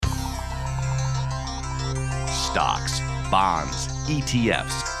Stocks, bonds,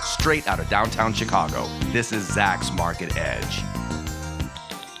 ETFs, straight out of downtown Chicago. This is Zacks Market Edge.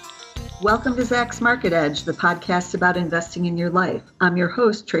 Welcome to Zacks Market Edge, the podcast about investing in your life. I'm your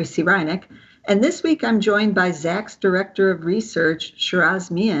host, Tracy Reineck, and this week I'm joined by Zacks Director of Research,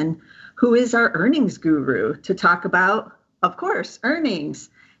 Shiraz Mian, who is our earnings guru, to talk about, of course, earnings.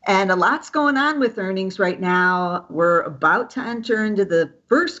 And a lot's going on with earnings right now. We're about to enter into the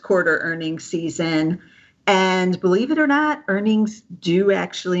first quarter earnings season. And believe it or not, earnings do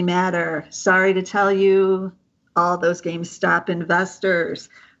actually matter. Sorry to tell you, all those GameStop investors,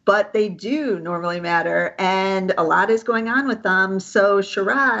 but they do normally matter. And a lot is going on with them. So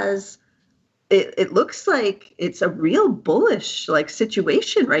Shiraz, it looks like it's a real bullish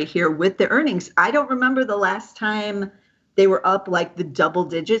situation right here with the earnings. I don't remember the last time they were up like the double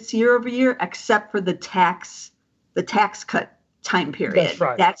digits year over year, except for the tax cut time period. That's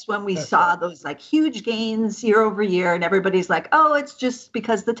right. That's when we saw those huge gains year over year, and everybody's like, oh, it's just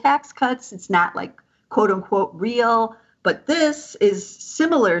because the tax cuts. It's not quote unquote real. But this is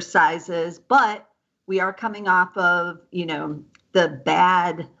similar sizes, but we are coming off of, the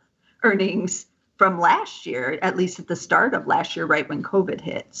bad earnings from last year, at least at the start of last year, right when COVID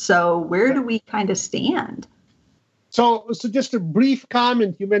hit. So where do we kind of stand? So just a brief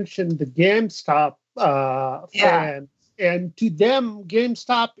comment. You mentioned the GameStop fans, and to them,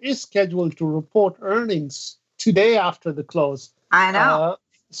 GameStop is scheduled to report earnings today after the close. I know.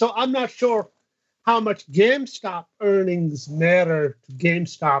 So I'm not sure how much GameStop earnings matter to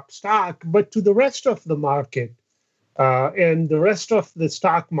GameStop stock, but to the rest of the market and the rest of the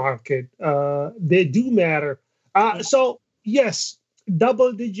stock market, they do matter. So yes,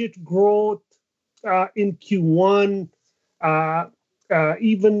 double-digit growth in Q1,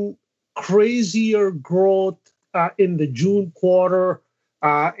 even crazier growth in the June quarter,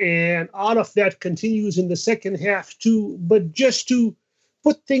 and all of that continues in the second half too. But just to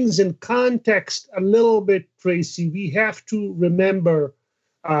put things in context a little bit, Tracy, we have to remember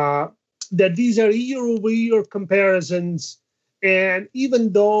that these are year-over-year comparisons, and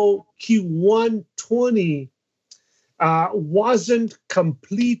even though Q1 20 wasn't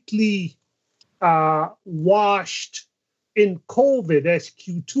completely washed in COVID as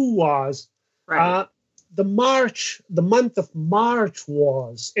Q2 was, right. The month of March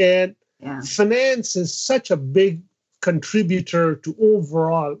was, and finance is such a big contributor to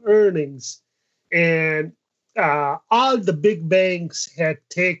overall earnings, and all the big banks had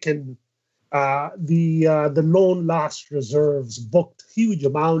taken the loan loss reserves, booked huge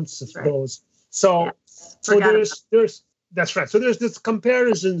amounts of those. So there's that's right. So there's this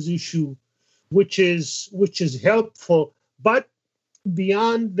comparisons issue, which is helpful, but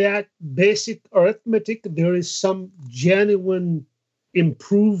beyond that basic arithmetic, there is some genuine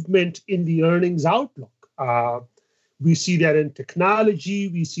improvement in the earnings outlook. We see that in technology,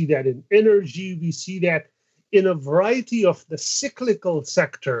 we see that in energy, we see that in a variety of the cyclical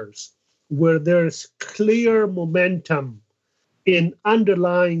sectors where there's clear momentum in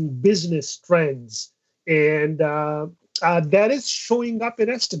underlying business trends, and that is showing up in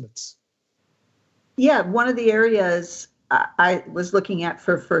estimates. Yeah, one of the areas I was looking at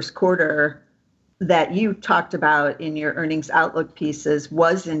for first quarter that you talked about in your earnings outlook pieces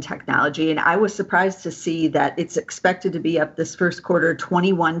was in technology. And I was surprised to see that it's expected to be up this first quarter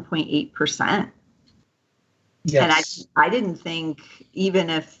 21.8%. Yes. And I didn't think, even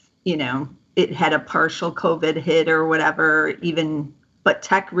if, it had a partial COVID hit or whatever, but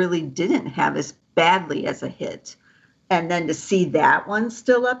tech really didn't have as badly as a hit. And then to see that one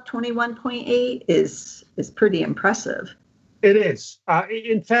still up 21.8 is pretty impressive. It is.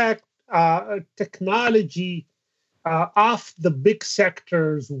 In fact, technology of the big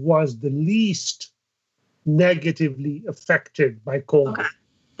sectors was the least negatively affected by COVID. Okay.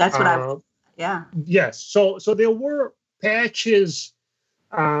 That's what I was. Yeah. Yes. So there were patches.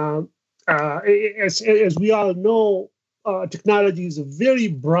 As we all know, technology is a very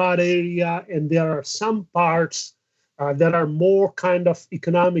broad area, and there are some parts that are more kind of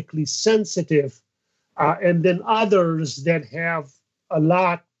economically sensitive, and then others that have a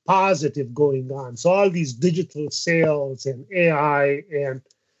lot positive going on. So all these digital sales and AI and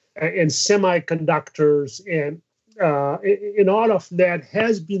semiconductors and all of that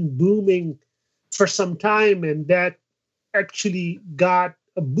has been booming for some time, and that actually got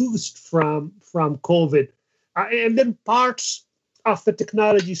a boost from COVID. And then parts of the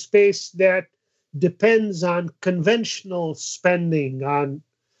technology space that depends on conventional spending on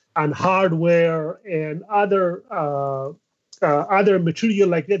hardware and other material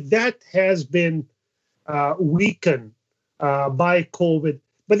like that has been weakened by COVID.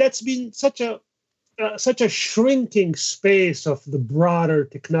 But that's been such a such a shrinking space of the broader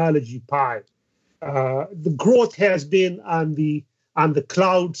technology pie. The growth has been on the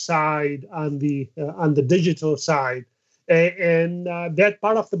cloud side, on the digital side, and that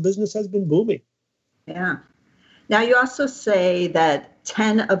part of the business has been booming. Yeah. Now you also say that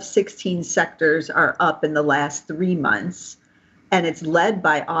 10 of 16 sectors are up in the last 3 months, and it's led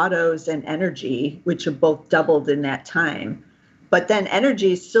by autos and energy, which have both doubled in that time. But then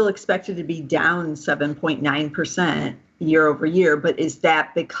energy is still expected to be down 7.9% year over year. But is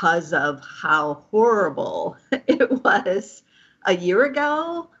that because of how horrible it was a year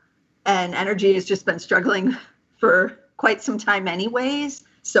ago? And energy has just been struggling for quite some time anyways.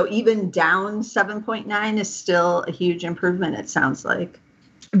 So even down 7.9 is still a huge improvement, it sounds like.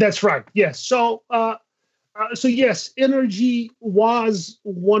 That's right. Yes. So yes, energy was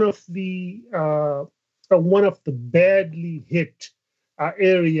one of the badly hit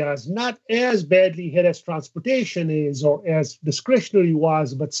areas, not as badly hit as transportation is or as discretionary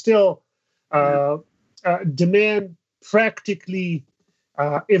was, but still demand practically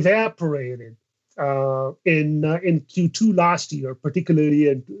evaporated in Q2 last year,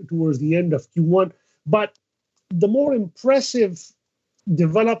 particularly towards the end of Q1. But the more impressive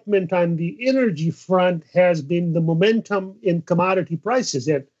development on the energy front has been the momentum in commodity prices.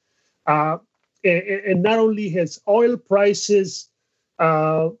 And not only has oil prices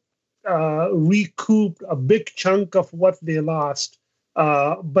recouped a big chunk of what they lost,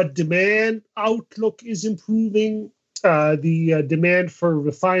 but demand outlook is improving. The demand for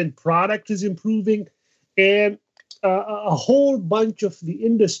refined product is improving, and a whole bunch of the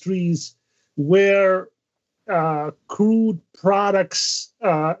industries where crude products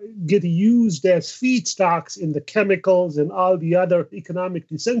get used as feedstocks in the chemicals and all the other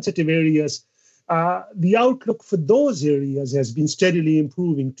economically sensitive areas, the outlook for those areas has been steadily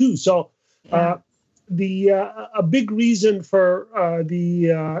improving too. So a big reason for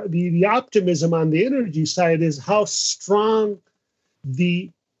the optimism on the energy side is how strong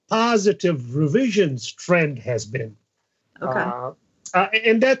the positive revisions trend has been. Okay.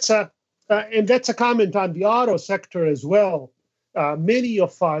 And that's a comment on the auto sector as well. Many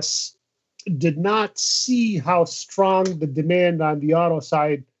of us did not see how strong the demand on the auto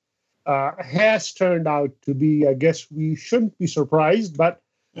side has turned out to be. I guess we shouldn't be surprised, but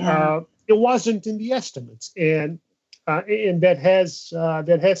it wasn't in the estimates, and that has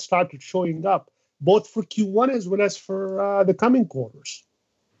started showing up both for Q1 as well as for the coming quarters.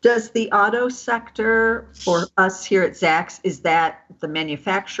 Does the auto sector for us here at Zacks, is that the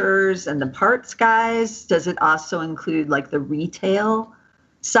manufacturers and the parts guys? Does it also include like the retail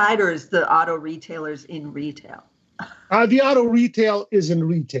side, or is the auto retailers in retail? The auto retail is in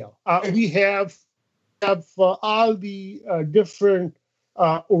retail. We have all the different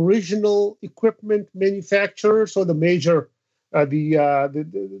original equipment manufacturers, so the major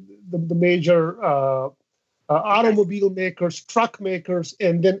major automobile makers, truck makers,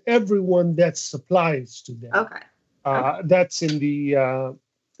 and then everyone that supplies to them. Okay. That's in the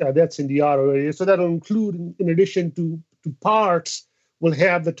auto area. So that'll include, in addition to parts, we'll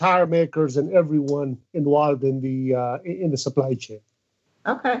have the tire makers and everyone involved in the supply chain.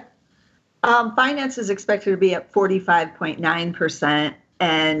 Okay. Finance is expected to be at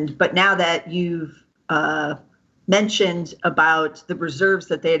 45.9%, but now that you've mentioned about the reserves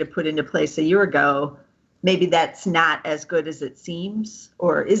that they had to put into place a year ago, maybe that's not as good as it seems,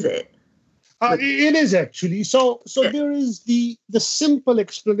 or is it? It is actually. So there is the simple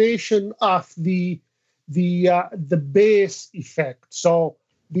explanation of the base effect. So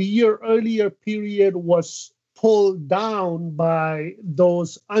the year earlier period was pulled down by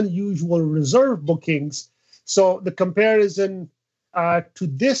those unusual reserve bookings. So the comparison to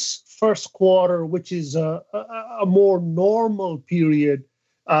this first quarter, which is a more normal period,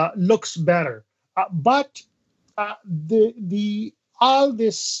 looks better. But all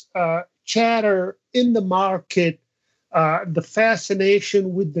this chatter in the market, the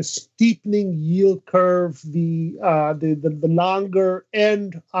fascination with the steepening yield curve, the longer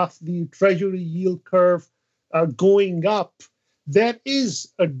end of the Treasury yield curve going up, that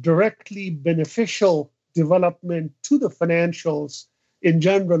is a directly beneficial development to the financials in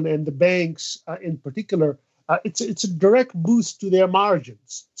general and the banks in particular. It's a direct boost to their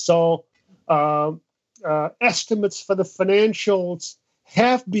margins. So estimates for the financials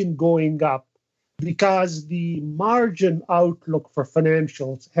have been going up because the margin outlook for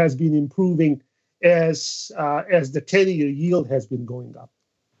financials has been improving as the 10-year yield has been going up.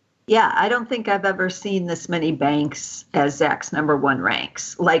 Yeah, I don't think I've ever seen this many banks as Zach's number one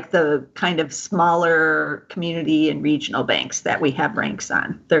ranks, like the kind of smaller community and regional banks that we have ranks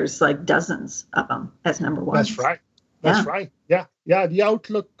on. There's like dozens of them as number one. That's right. That's right. Yeah. The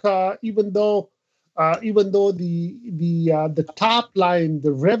outlook, even though the top line,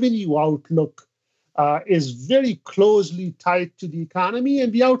 the revenue outlook, is very closely tied to the economy,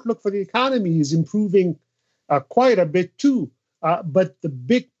 and the outlook for the economy is improving quite a bit too. But the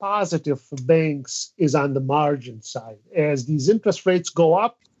big positive for banks is on the margin side. As these interest rates go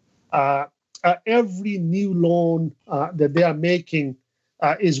up, every new loan that they are making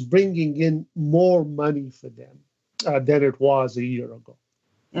is bringing in more money for them than it was a year ago.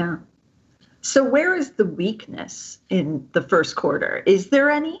 Yeah. So where is the weakness in the first quarter? Is there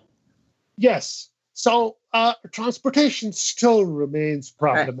any? Yes. So transportation still remains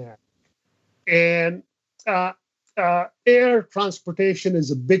problematic. Right. And air transportation is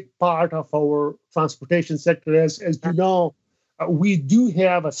a big part of our transportation sector. As you know, we do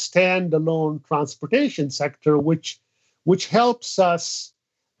have a standalone transportation sector, which helps us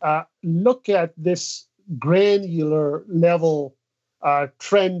look at this granular level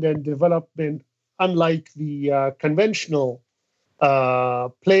trend and development, unlike the conventional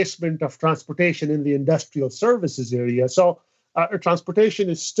placement of transportation in the industrial services area. So transportation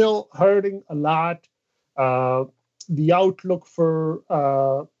is still hurting a lot. The outlook for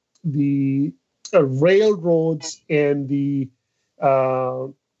the railroads and the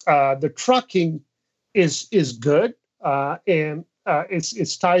trucking is good, and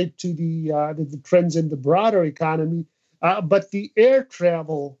it's tied to the trends in the broader economy. But the air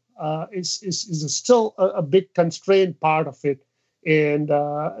travel is still a big constrained part of it, and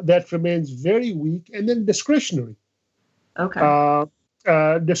that remains very weak. And then discretionary. Okay.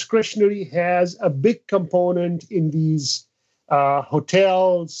 Discretionary has a big component in these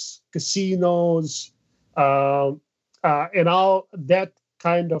hotels, casinos, and all that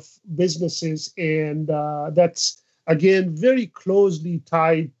kind of businesses. And that's, again, very closely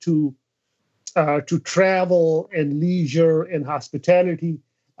tied to travel and leisure and hospitality.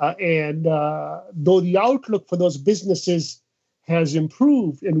 And though the outlook for those businesses has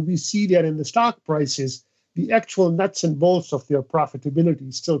improved, and we see that in the stock prices, the actual nuts and bolts of their profitability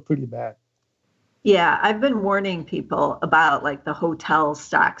is still pretty bad. Yeah, I've been warning people about like the hotel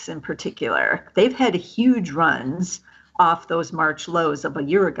stocks in particular. They've had huge runs off those March lows of a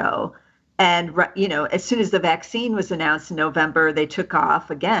year ago. And, as soon as the vaccine was announced in November, they took off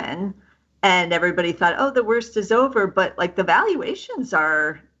again. And everybody thought, oh, the worst is over. But like the valuations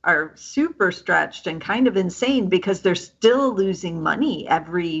are super stretched and kind of insane because they're still losing money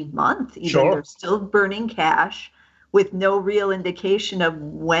every month. They're still burning cash with no real indication of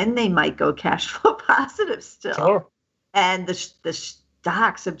when they might go cash flow positive still. Sure. And the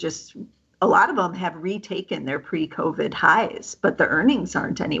stocks have just, a lot of them have retaken their pre-COVID highs, but the earnings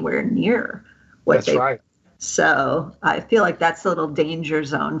aren't anywhere near what That's right. So I feel like that's a little danger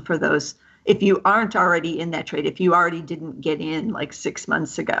zone for those. If you aren't already in that trade, if you already didn't get in like 6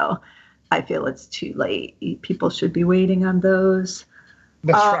 months ago, I feel it's too late. People should be waiting on those.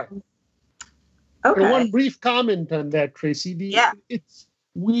 That's right. Okay. And one brief comment on that, Tracy.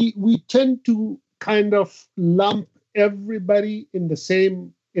 We tend to kind of lump everybody in the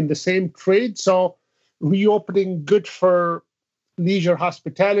same trade. So reopening good for leisure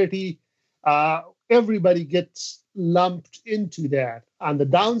hospitality, everybody gets lumped into that on the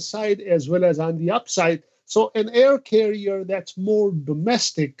downside as well as on the upside. So an air carrier that's more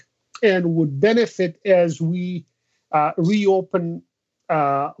domestic and would benefit as we reopen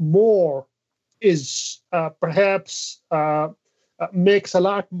more is perhaps makes a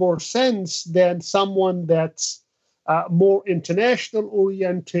lot more sense than someone that's more international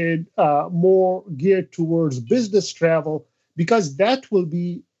oriented, more geared towards business travel, because that will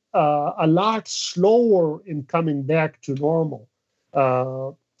be a lot slower in coming back to normal.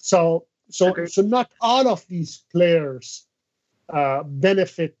 So not all of these players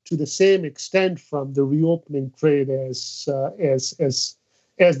benefit to the same extent from the reopening trade as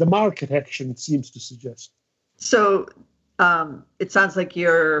the market action seems to suggest. So it sounds like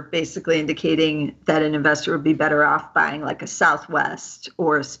you're basically indicating that an investor would be better off buying like a Southwest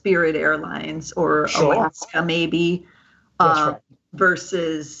or a Spirit Airlines or Alaska maybe. Right.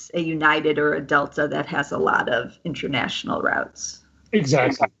 Versus a United or a Delta that has a lot of international routes.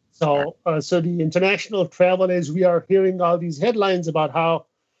 Exactly. So the international travel, as we are hearing all these headlines about how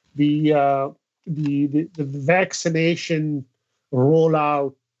the vaccination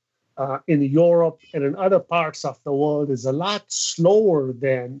rollout in Europe and in other parts of the world is a lot slower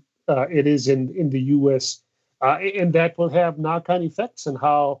than it is in the U.S., and that will have knock-on effects on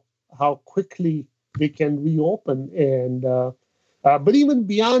how how quickly they can reopen. And but even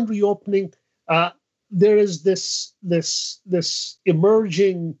beyond reopening, there is this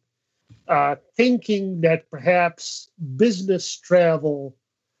emerging thinking that perhaps business travel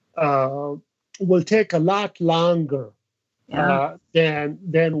will take a lot longer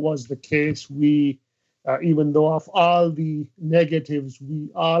than was the case. We, even though of all the negatives we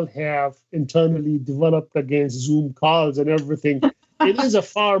all have internally developed against Zoom calls and everything, it is a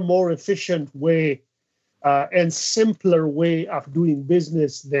far more efficient way and simpler way of doing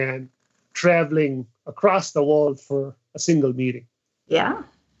business than traveling across the world for a single meeting. Yeah,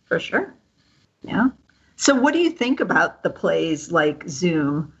 for sure. Yeah. So what do you think about the plays like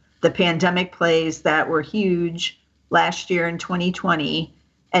Zoom, the pandemic plays that were huge last year in 2020,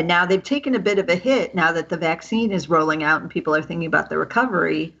 and now they've taken a bit of a hit now that the vaccine is rolling out and people are thinking about the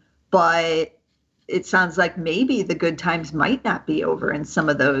recovery, but it sounds like maybe the good times might not be over in some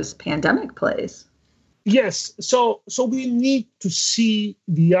of those pandemic plays. Yes. So we need to see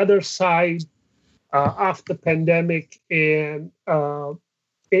the other side of the pandemic, and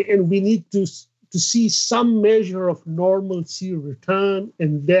we need to see some measure of normalcy return,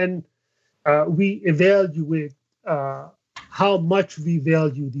 and then we evaluate how much we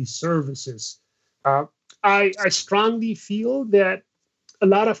value these services. I strongly feel that a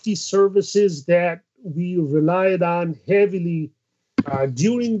lot of these services that we relied on heavily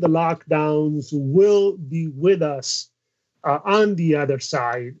during the lockdowns will be with us on the other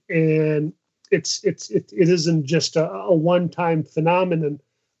side, and it isn't just a one-time phenomenon,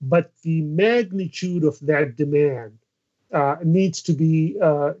 but the magnitude of that demand needs to be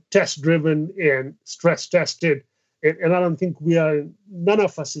test-driven and stress-tested. And I don't think none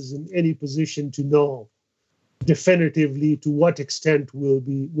of us is in any position to know definitively to what extent we'll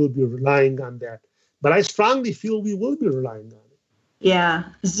be relying on that. But I strongly feel we will be relying on it. Yeah,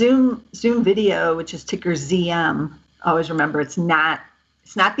 Zoom Video, which is ticker ZM. Always remember, it's not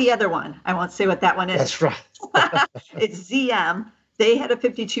the other one. I won't say what that one is. That's right. It's ZM. They had a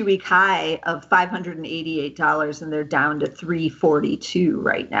 52-week high of $588, and they're down to $342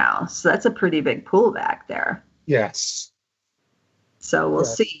 right now. So that's a pretty big pullback there. Yes. So we'll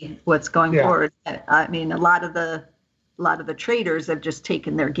see what's going forward. I mean, a lot of the traders have just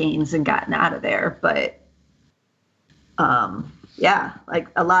taken their gains and gotten out of there, but like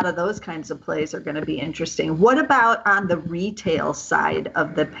a lot of those kinds of plays are going to be interesting. What about on the retail side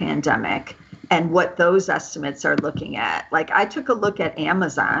of the pandemic and what those estimates are looking at? Like, I took a look at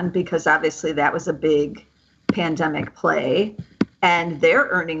Amazon because obviously that was a big pandemic play, and their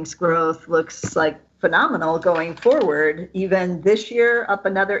earnings growth looks like phenomenal going forward. Even this year up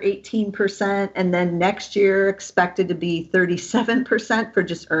another 18%, and then next year expected to be 37% for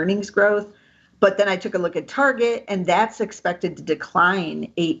just earnings growth. But then I took a look at Target, and that's expected to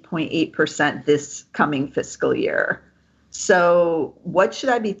decline 8.8% this coming fiscal year. So what should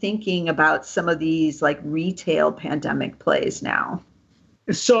I be thinking about some of these like retail pandemic plays now?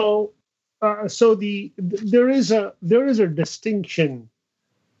 So there is a distinction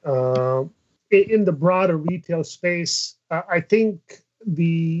in the broader retail space. I think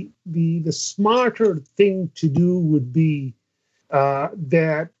the smarter thing to do would be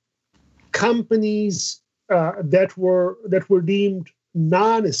that companies that were deemed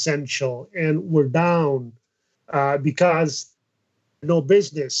non-essential and were down because no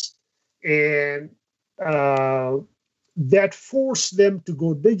business, and that forced them to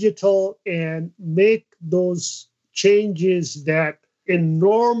go digital and make those changes that in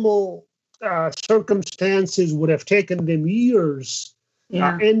normal circumstances would have taken them years,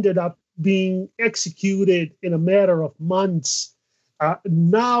 ended up being executed in a matter of months.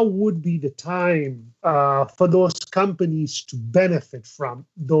 Now would be the time for those companies to benefit from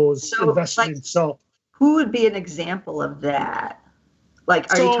those investments. Like, who would be an example of that?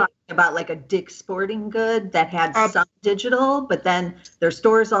 Like, are you talking about like a Dick's Sporting Good that had some digital, but then their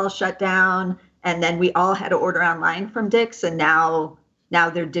stores all shut down, and then we all had to order online from Dick's, and now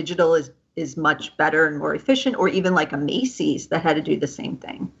their digital is much better and more efficient, or even like a Macy's that had to do the same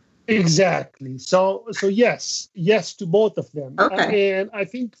thing? Exactly. So yes to both of them. Okay. And I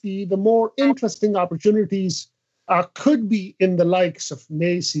think the more interesting opportunities could be in the likes of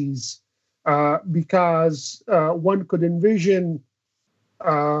Macy's, because one could envision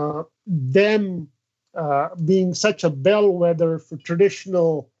them being such a bellwether for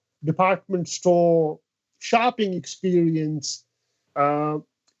traditional department store shopping experience,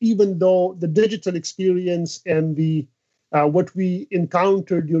 even though the digital experience and the what we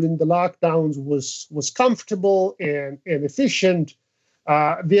encountered during the lockdowns was comfortable and efficient.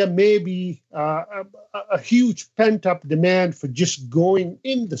 there may be a huge pent-up demand for just going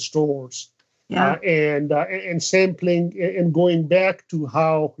in the stores and sampling and going back to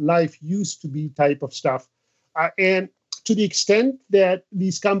how life used to be type of stuff. And to the extent that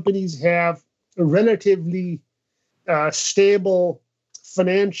these companies have relatively stable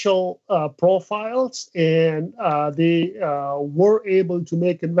financial profiles, and they were able to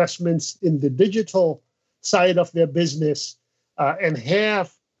make investments in the digital side of their business and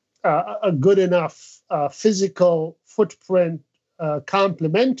have a good enough physical footprint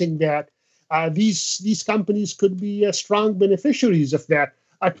complementing that, these companies could be strong beneficiaries of that.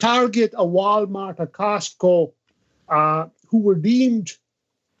 A Target, a Walmart, a Costco, who were deemed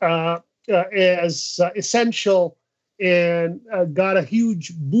as essential and got a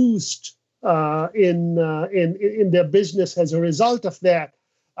huge boost in their business as a result of that,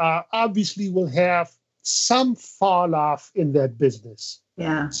 obviously will have some fall off in that business.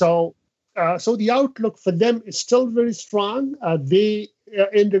 Yeah. So the outlook for them is still very strong. They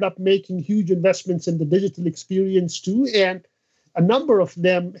ended up making huge investments in the digital experience too, and a number of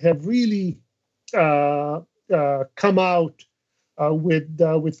them have really come out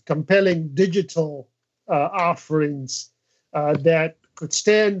with compelling digital offerings that could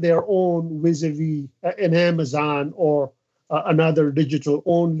stand their own vis-a-vis an Amazon or another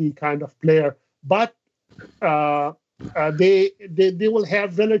digital-only kind of player. But they will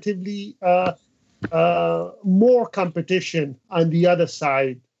have relatively more competition on the other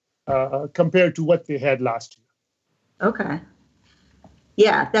side compared to what they had last year. Okay.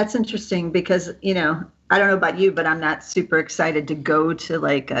 Yeah, that's interesting because, I don't know about you, but I'm not super excited to go to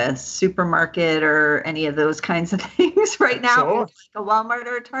like a supermarket or any of those kinds of things right now, or like a Walmart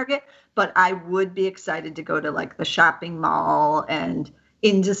or a Target. But I would be excited to go to like the shopping mall and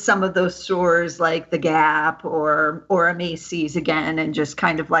into some of those stores like the Gap or a Macy's again, and just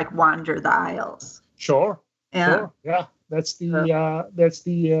kind of like wander the aisles. Sure. Yeah. That's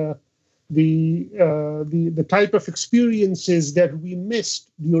the type of experiences that we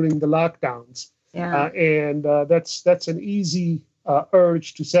missed during the lockdowns. Yeah. And that's an easy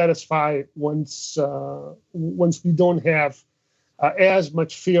urge to satisfy once we don't have as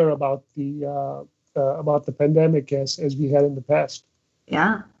much fear about the pandemic as we had in the past.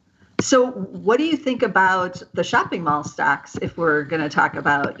 Yeah. So what do you think about the shopping mall stocks, if we're going to talk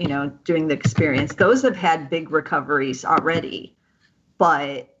about, doing the experience? Those have had big recoveries already,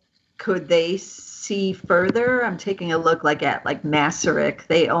 but could they see further? I'm taking a look at Masaryk.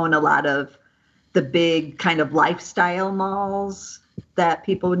 They own a lot of the big kind of lifestyle malls that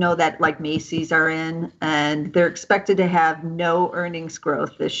people know that like Macy's are in, and they're expected to have no earnings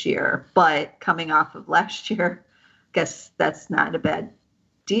growth this year, but coming off of last year, I guess that's not a bad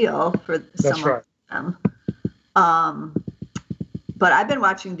deal for some of them. But I've been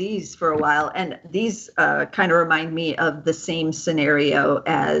watching these for a while, and these kind of remind me of the same scenario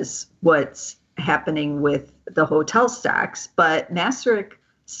as what's happening with the hotel stocks, but Masaryk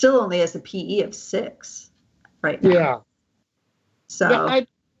still only has a PE of 6 right now. Yeah. So yeah,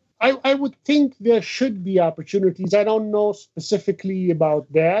 I would think there should be opportunities. I don't know specifically about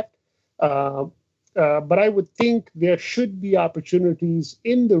that, but I would think there should be opportunities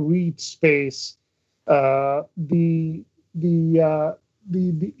in the REIT space. The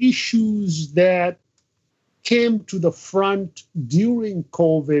issues that came to the front during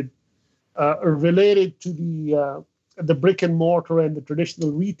COVID are related to the brick and mortar and the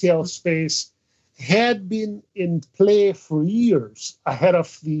traditional retail space had been in play for years ahead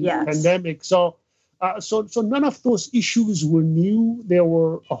of the pandemic. So none of those issues were new. There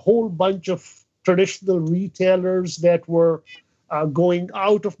were a whole bunch of traditional retailers that were going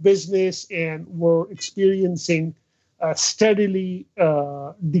out of business and were experiencing steadily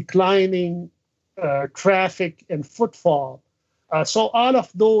declining traffic and footfall. So all of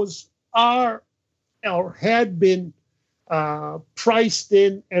those are or had been priced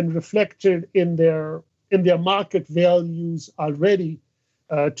in and reflected in their market values already,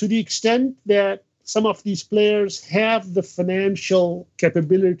 to the extent that some of these players have the financial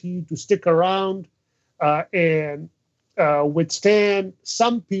capability to stick around and withstand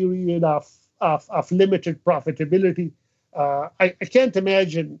some period of limited profitability. I can't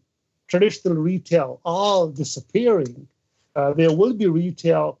imagine traditional retail all disappearing. There will be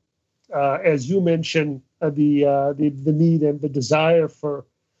retail, as you mentioned, the need and the desire for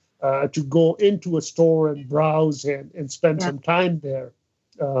to go into a store and browse and spend some time there.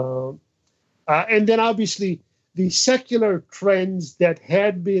 And then obviously the secular trends that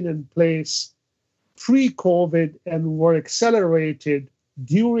had been in place pre-COVID and were accelerated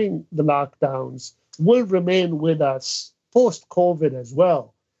during the lockdowns will remain with us post-COVID as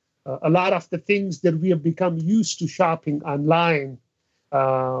well. A lot of the things that we have become used to shopping online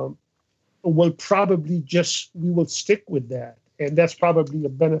will probably we will stick with that. And that's probably a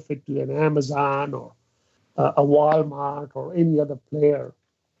benefit to an Amazon or a Walmart or any other player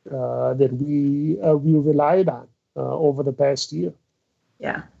that we relied on over the past year.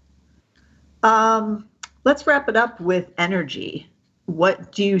 Yeah. Let's wrap it up with energy.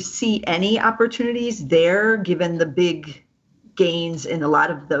 What do you see any opportunities there, given the big gains in a lot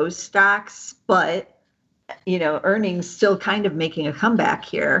of those stocks, but earnings still kind of making a comeback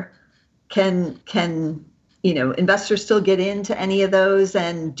here? Can investors still get into any of those?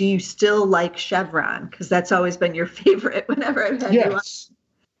 And do you still like Chevron? Because that's always been your favorite whenever I've had you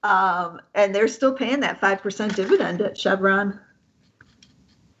on. And they're still paying that 5% dividend at Chevron.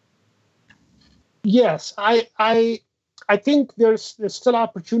 Yes, I think there's still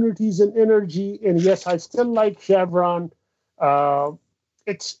opportunities in energy, and yes, I still like Chevron.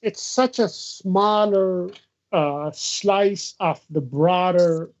 It's such a smaller slice of the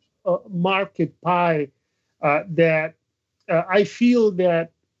broader market pie that I feel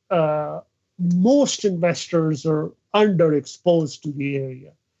that most investors are underexposed to the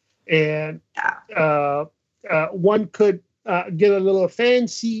area, and one could get a little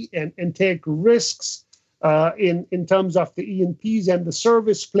fancy and take risks in terms of the E&Ps and the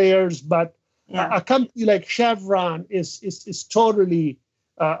service players, but a company like Chevron is totally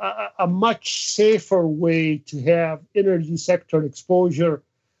a much safer way to have energy sector exposure.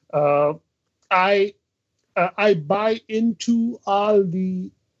 I buy into all the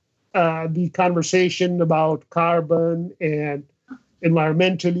conversation about carbon and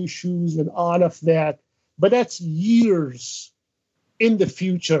environmental issues and all of that, but that's years in the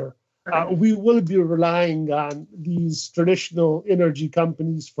future. We will be relying on these traditional energy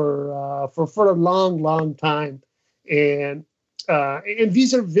companies for a long time, and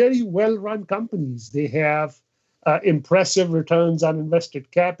these are very well-run companies. They have impressive returns on invested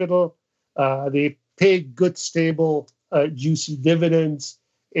capital. They pay good, stable, juicy dividends,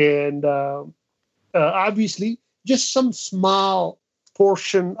 and obviously, just some small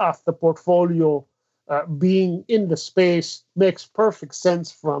portion of the portfolio being in the space makes perfect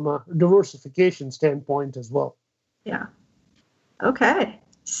sense from a diversification standpoint as well. Yeah. Okay.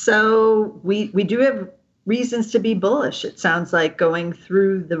 So we do have reasons to be bullish, it sounds like, going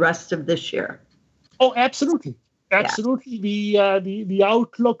through the rest of this year. Oh, absolutely. Absolutely. Yeah. The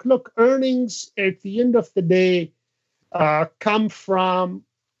outlook, look, earnings at the end of the day come from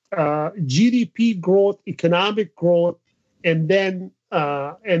GDP growth, economic growth, and then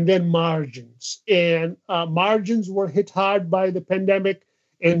margins. And margins were hit hard by the pandemic,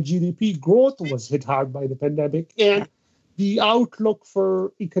 and GDP growth was hit hard by the pandemic. And the outlook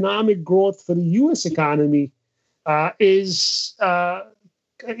for economic growth for the U.S. economy is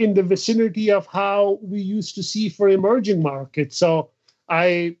in the vicinity of how we used to see for emerging markets. So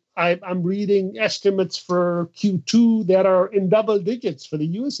I'm reading estimates for Q2 that are in double digits for the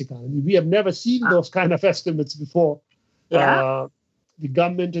U.S. economy. We have never seen those kind of estimates before. Yeah. The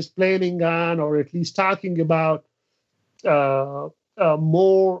government is planning on, or at least talking about,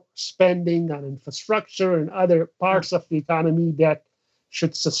 more spending on infrastructure and other parts of the economy that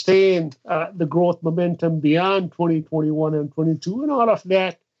should sustain the growth momentum beyond 2021 and 22, and all of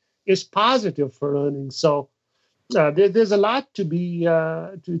that is positive for earnings. So there's a lot to be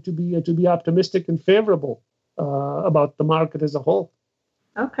optimistic and favorable about the market as a whole.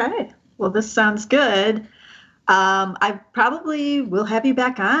 Okay, well, this sounds good. I probably will have you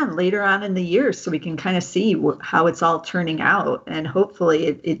back on later on in the year so we can kind of see how it's all turning out. And hopefully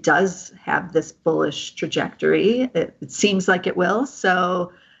it does have this bullish trajectory. It seems like it will.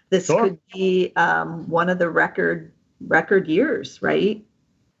 So this could be one of the record years, right?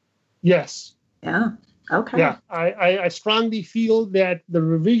 Yes. Yeah. Okay. Yeah, I strongly feel that the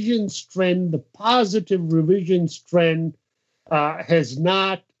revisions trend, the positive revisions trend, has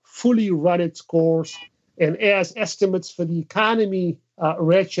not fully run its course. And as estimates for the economy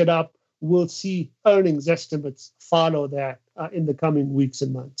ratchet up, we'll see earnings estimates follow that in the coming weeks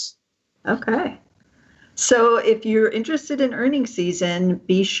and months. Okay. So if you're interested in earnings season,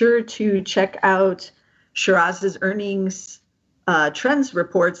 be sure to check out Shiraz's earnings trends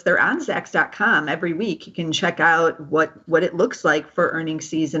reports. They're on Zacks.com every week. You can check out what it looks like for earnings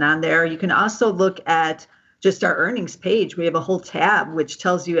season on there. You can also look at just our earnings page. We have a whole tab which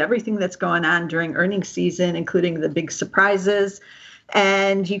tells you everything that's going on during earnings season, including the big surprises.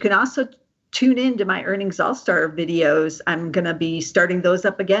 And you can also tune in to my earnings all-star videos. I'm going to be starting those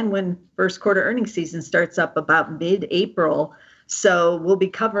up again when first quarter earnings season starts up about mid-April. So we'll be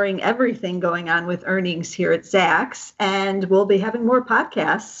covering everything going on with earnings here at Zacks, and we'll be having more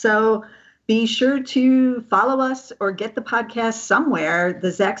podcasts. So be sure to follow us or get the podcast somewhere. The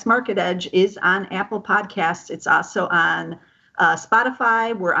Zacks Market Edge is on Apple Podcasts. It's also on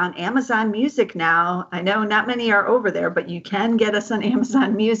Spotify. We're on Amazon Music now. I know not many are over there, but you can get us on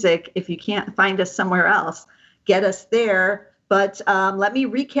Amazon Music. If you can't find us somewhere else, get us there. But let me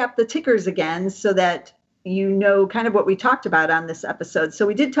recap the tickers again so that you know kind of what we talked about on this episode. So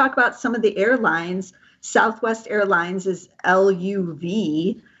we did talk about some of the airlines. Southwest Airlines is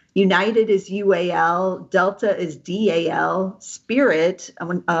LUV. United is UAL, Delta is DAL, Spirit,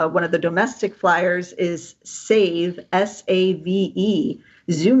 one of the domestic flyers, is SAVE, SAVE.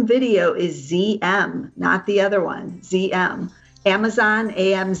 Zoom Video is ZM, not the other one, ZM. Amazon,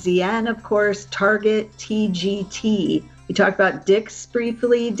 AMZN, of course, Target, TGT. We talked about Dick's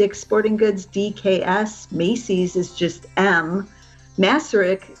briefly, Dick's Sporting Goods, DKS, Macy's is just M.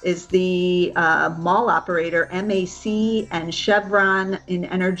 Masaryk is the mall operator, MAC, and Chevron in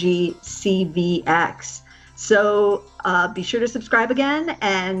energy, CVX. So be sure to subscribe again,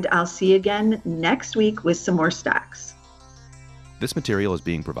 and I'll see you again next week with some more stocks. This material is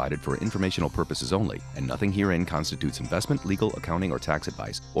being provided for informational purposes only, and nothing herein constitutes investment, legal, accounting, or tax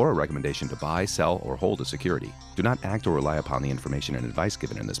advice, or a recommendation to buy, sell, or hold a security. Do not act or rely upon the information and advice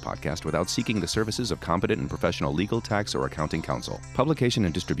given in this podcast without seeking the services of competent and professional legal, tax, or accounting counsel. Publication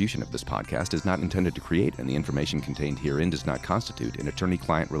and distribution of this podcast is not intended to create, and the information contained herein does not constitute an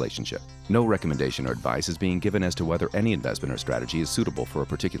attorney-client relationship. No recommendation or advice is being given as to whether any investment or strategy is suitable for a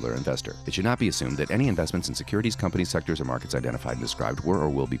particular investor. It should not be assumed that any investments in securities, companies, sectors, or markets identified and described were or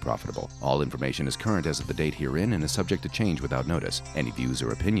will be profitable. All information is current as of the date herein and is subject to change without notice. Any views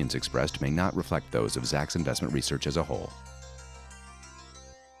or opinions expressed may not reflect those of Zacks Investment Research as a whole.